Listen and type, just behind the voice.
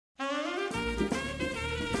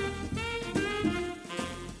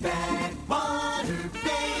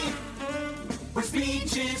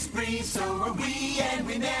free, so are we, and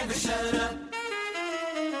we never shut up.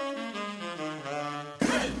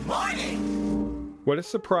 Good morning! What a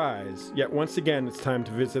surprise. Yet once again it's time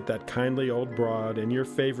to visit that kindly old broad and your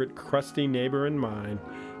favorite crusty neighbor and mine,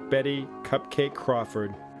 Betty Cupcake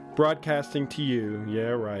Crawford, broadcasting to you, yeah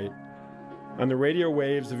right, on the radio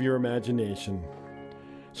waves of your imagination.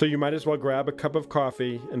 So you might as well grab a cup of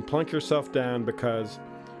coffee and plunk yourself down because,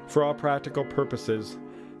 for all practical purposes,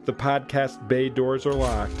 the podcast bay doors are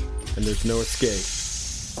locked and there's no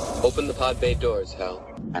escape. Open the pod bay doors, Hal.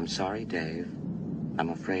 I'm sorry, Dave. I'm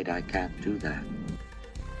afraid I can't do that.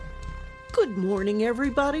 Good morning,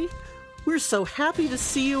 everybody. We're so happy to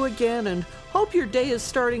see you again and hope your day is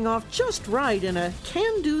starting off just right in a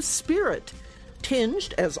can-do spirit,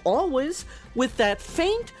 tinged, as always, with that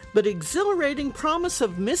faint but exhilarating promise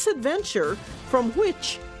of misadventure from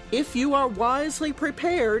which, if you are wisely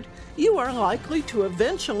prepared, you are likely to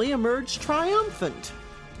eventually emerge triumphant.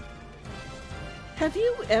 Have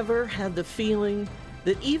you ever had the feeling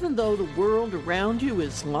that even though the world around you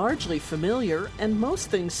is largely familiar and most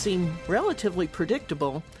things seem relatively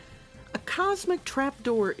predictable, a cosmic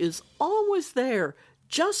trapdoor is always there,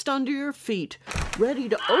 just under your feet, ready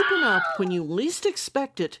to open up when you least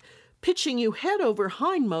expect it, pitching you head over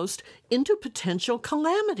hindmost into potential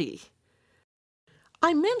calamity?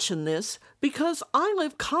 I mention this because I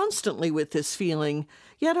live constantly with this feeling,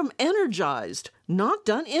 yet am energized, not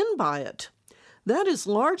done in by it. That is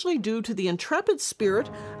largely due to the intrepid spirit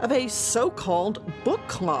of a so-called book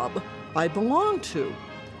club I belong to.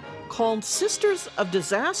 Called Sisters of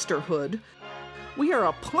Disasterhood, we are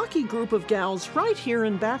a plucky group of gals right here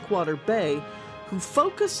in Backwater Bay who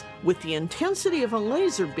focus with the intensity of a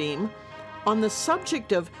laser beam on the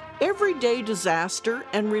subject of everyday disaster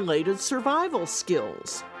and related survival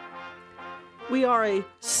skills. We are a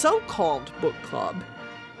so-called book club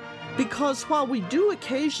because while we do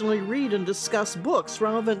occasionally read and discuss books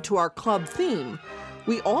relevant to our club theme,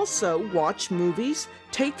 we also watch movies,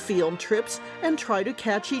 take field trips, and try to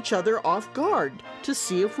catch each other off guard to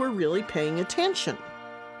see if we're really paying attention.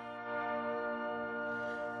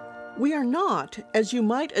 We are not, as you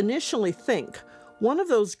might initially think, one of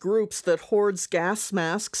those groups that hoards gas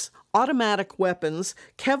masks, automatic weapons,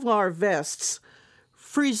 Kevlar vests,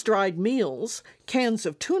 freeze-dried meals, cans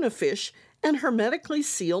of tuna fish, and hermetically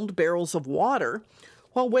sealed barrels of water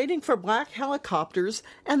while waiting for black helicopters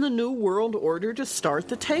and the New World Order to start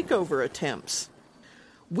the takeover attempts.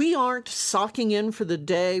 We aren't socking in for the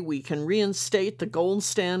day we can reinstate the gold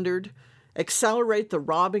standard, accelerate the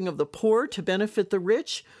robbing of the poor to benefit the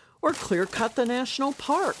rich, or clear-cut the national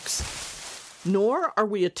parks. Nor are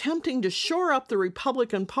we attempting to shore up the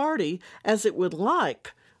Republican Party as it would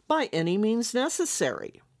like by any means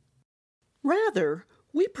necessary. Rather,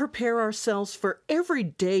 we prepare ourselves for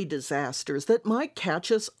everyday disasters that might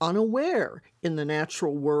catch us unaware in the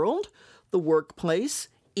natural world, the workplace,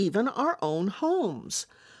 even our own homes.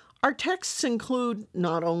 Our texts include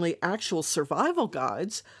not only actual survival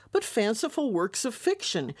guides, but fanciful works of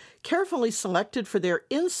fiction, carefully selected for their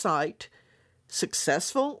insight,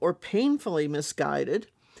 successful or painfully misguided,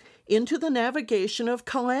 into the navigation of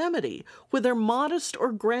calamity, whether modest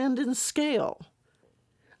or grand in scale.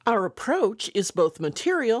 Our approach is both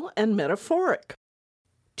material and metaphoric.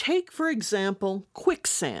 Take, for example,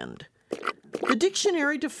 quicksand. The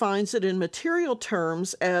dictionary defines it in material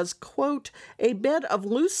terms as, quote, a bed of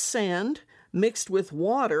loose sand mixed with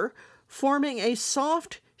water, forming a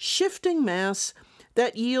soft, shifting mass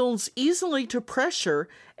that yields easily to pressure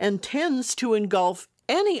and tends to engulf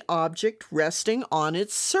any object resting on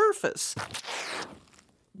its surface.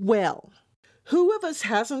 Well, who of us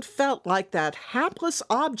hasn't felt like that hapless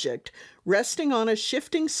object resting on a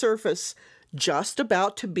shifting surface just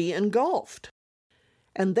about to be engulfed?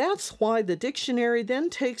 And that's why the dictionary then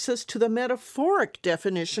takes us to the metaphoric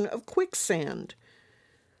definition of quicksand: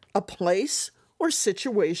 a place or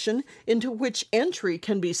situation into which entry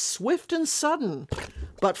can be swift and sudden,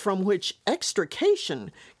 but from which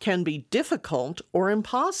extrication can be difficult or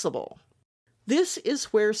impossible. This is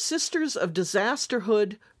where Sisters of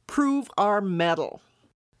Disasterhood prove our mettle.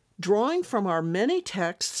 Drawing from our many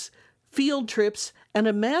texts, field trips, and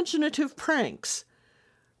imaginative pranks,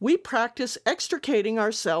 we practice extricating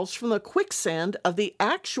ourselves from the quicksand of the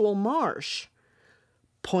actual marsh,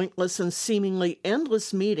 pointless and seemingly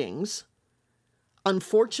endless meetings,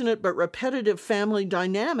 unfortunate but repetitive family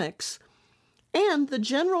dynamics, and the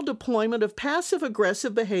general deployment of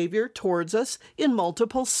passive-aggressive behavior towards us in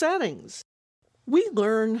multiple settings. We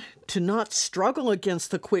learn to not struggle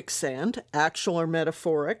against the quicksand, actual or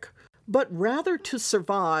metaphoric, but rather to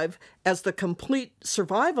survive, as the complete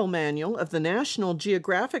survival manual of the National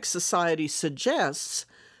Geographic Society suggests,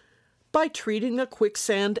 by treating the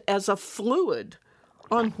quicksand as a fluid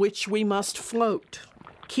on which we must float.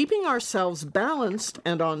 Keeping ourselves balanced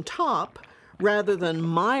and on top, rather than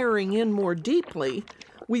miring in more deeply,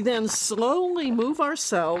 we then slowly move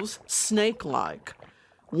ourselves snake-like,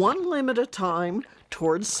 one limb at a time,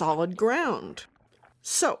 towards solid ground.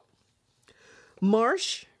 So,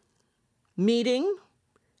 marsh, meeting,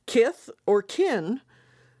 kith or kin,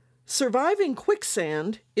 surviving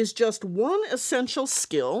quicksand is just one essential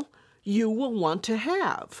skill you will want to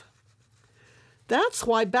have. That's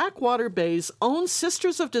why Backwater Bay's own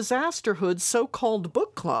Sisters of Disasterhood so-called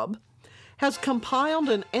book club has compiled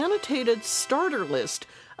an annotated starter list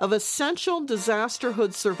of essential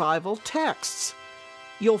Disasterhood survival texts.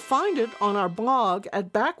 You'll find it on our blog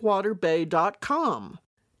at backwaterbay.com.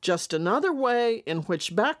 Just another way in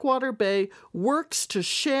which Backwater Bay works to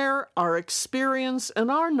share our experience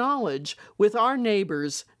and our knowledge with our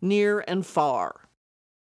neighbors near and far.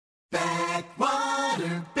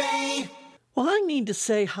 Backwater Bay. Well, I need to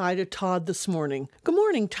say hi to Todd this morning. Good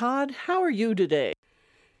morning, Todd. How are you today?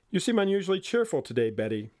 You seem unusually cheerful today,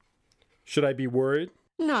 Betty. Should I be worried?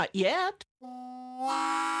 Not yet.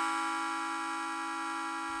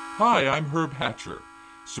 Hi, I'm Herb Hatcher.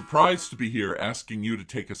 Surprised to be here asking you to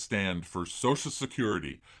take a stand for Social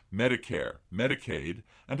Security, Medicare, Medicaid,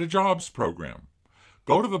 and a jobs program.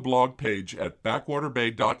 Go to the blog page at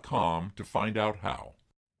backwaterbay.com to find out how.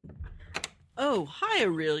 Oh, hi,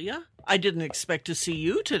 Aurelia. I didn't expect to see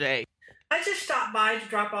you today. I just stopped by to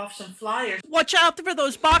drop off some flyers. Watch out for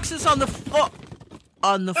those boxes on the floor.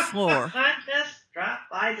 I just dropped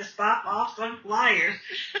by to stop off some flyers.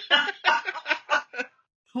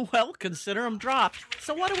 Well, consider them dropped.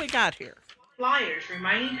 So what do we got here? Flyers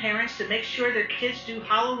reminding parents to make sure their kids do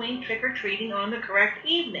Halloween trick-or-treating on the correct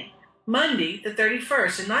evening. Monday, the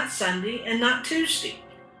 31st, and not Sunday, and not Tuesday.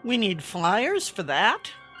 We need flyers for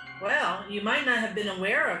that? Well, you might not have been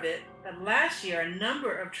aware of it, but last year a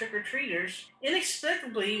number of trick-or-treaters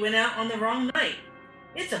inexplicably went out on the wrong night.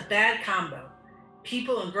 It's a bad combo.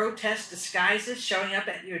 People in grotesque disguises showing up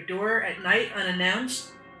at your door at night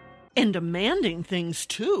unannounced. And demanding things,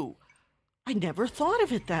 too. I never thought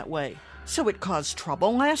of it that way. So it caused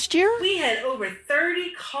trouble last year? We had over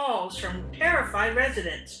 30 calls from terrified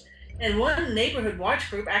residents, and one neighborhood watch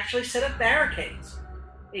group actually set up barricades.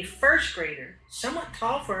 A first grader, somewhat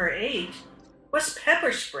tall for her age, was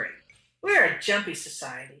pepper sprayed. We're a jumpy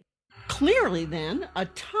society. Clearly, then, a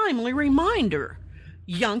timely reminder.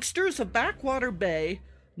 Youngsters of Backwater Bay,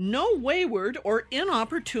 no wayward or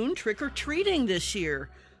inopportune trick-or-treating this year.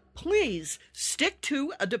 Please stick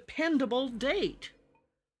to a dependable date.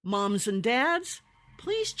 Moms and dads,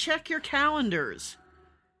 please check your calendars.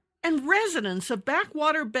 And residents of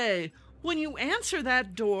Backwater Bay, when you answer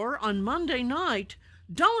that door on Monday night,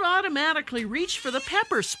 don't automatically reach for the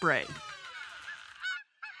pepper spray.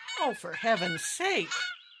 Oh, for heaven's sake.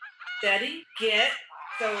 Betty, get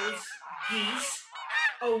those geese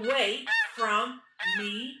away from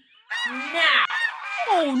me now.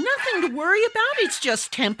 Oh, nothing to worry about. It's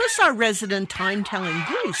just Tempest, our resident time-telling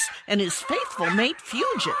goose, and his faithful mate,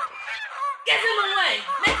 Fugit. Get them away!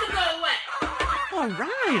 Make them go away!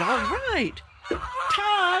 All right.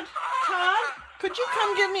 Todd, could you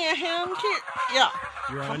come give me a hand here? Yeah.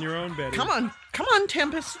 You're on your own, Betty. Come on,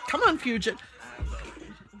 Tempest. Come on, Fugit.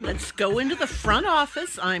 Let's go into the front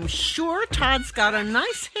office. I'm sure Todd's got a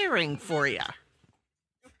nice herring for you.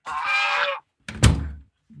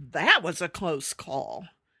 That was a close call.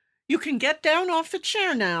 You can get down off the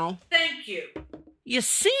chair now. Thank you. You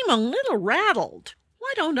seem a little rattled.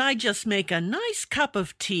 Why don't I just make a nice cup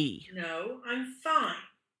of tea? No, I'm fine.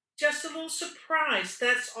 Just a little surprised,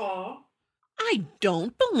 that's all. I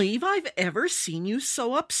don't believe I've ever seen you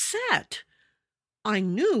so upset. I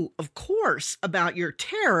knew, of course, about your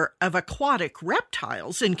terror of aquatic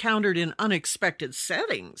reptiles encountered in unexpected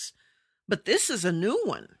settings, but this is a new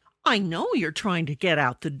one. I know you're trying to get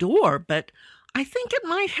out the door, but I think it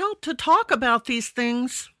might help to talk about these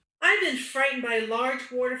things. I've been frightened by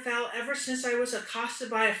large waterfowl ever since I was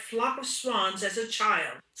accosted by a flock of swans as a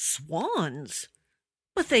child. Swans?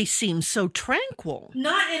 But they seem so tranquil.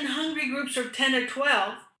 Not in hungry groups of 10 or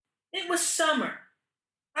 12. It was summer.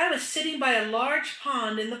 I was sitting by a large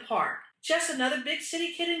pond in the park, just another big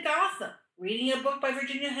city kid in Gotham, reading a book by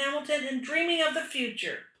Virginia Hamilton and dreaming of the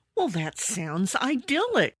future. Well, that sounds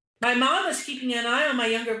idyllic. My mom was keeping an eye on my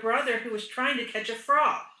younger brother who was trying to catch a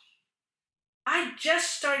frog. I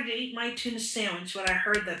just started to eat my tuna sandwich when I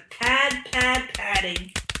heard the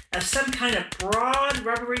padding of some kind of broad,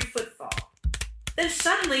 rubbery footfall. Then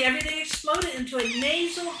suddenly everything exploded into a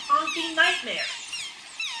nasal, honking nightmare.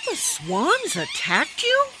 The swans attacked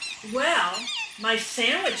you? Well, My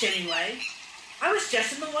sandwich, anyway. I was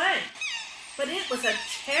just in the way. But it was a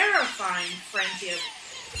terrifying frenzy of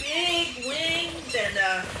big wings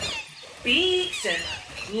and beaks and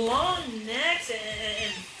long necks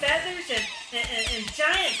and feathers and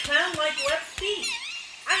giant clown-like webbed feet.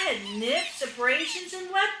 I had nips, abrasions,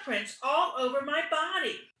 and web prints all over my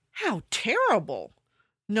body. How terrible!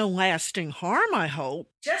 No lasting harm, I hope.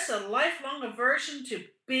 Just a lifelong aversion to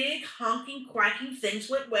big, honking, quacking things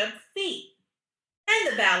with webbed feet.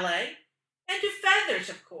 And the ballet. And to feathers,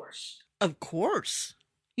 of course. Of course.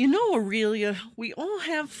 You know, Aurelia, we all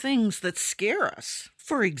have things that scare us.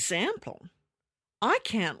 For example, I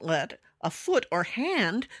can't let a foot or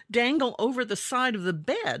hand dangle over the side of the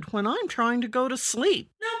bed when I'm trying to go to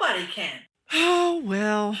sleep. Nobody can. Oh,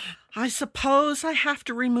 well, I suppose I have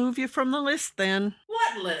to remove you from the list then.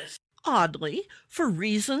 What list? Oddly, for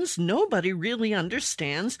reasons nobody really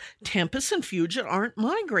understands, Tempest and Phobia aren't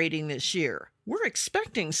migrating this year. We're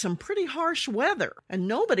expecting some pretty harsh weather, and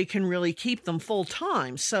nobody can really keep them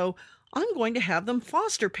full-time, so I'm going to have them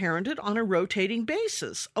foster parented on a rotating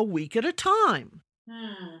basis, a week at a time.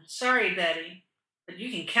 Sorry, Betty, but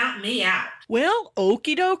you can count me out. Well,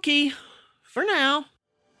 okie dokie, for now.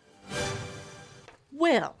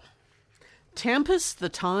 Well, Tempest, the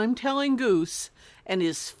time-telling goose, and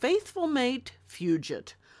his faithful mate, Phobia,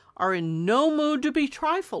 are in no mood to be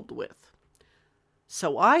trifled with.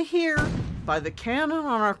 So I hear, by the cannon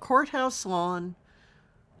on our courthouse lawn,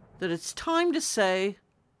 that it's time to say,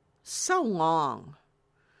 so long.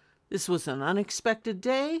 This was an unexpected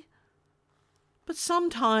day, but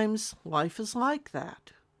sometimes life is like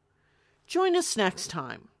that. Join us next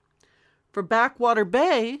time. For Backwater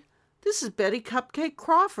Bay, this is Betty Cupcake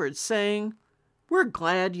Crawford saying, we're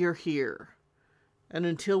glad you're here. And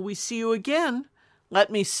until we see you again, let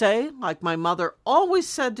me say, like my mother always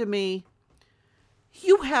said to me,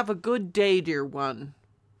 you have a good day, dear one.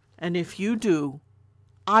 And if you do,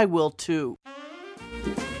 I will too.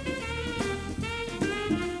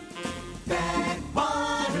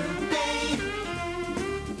 Backwater Bay,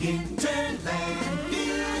 hinterland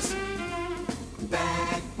views.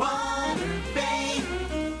 Backwater Bay,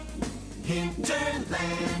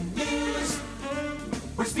 hinterland news.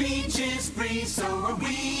 Where speech is free, so are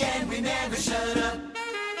we, and we never shut up.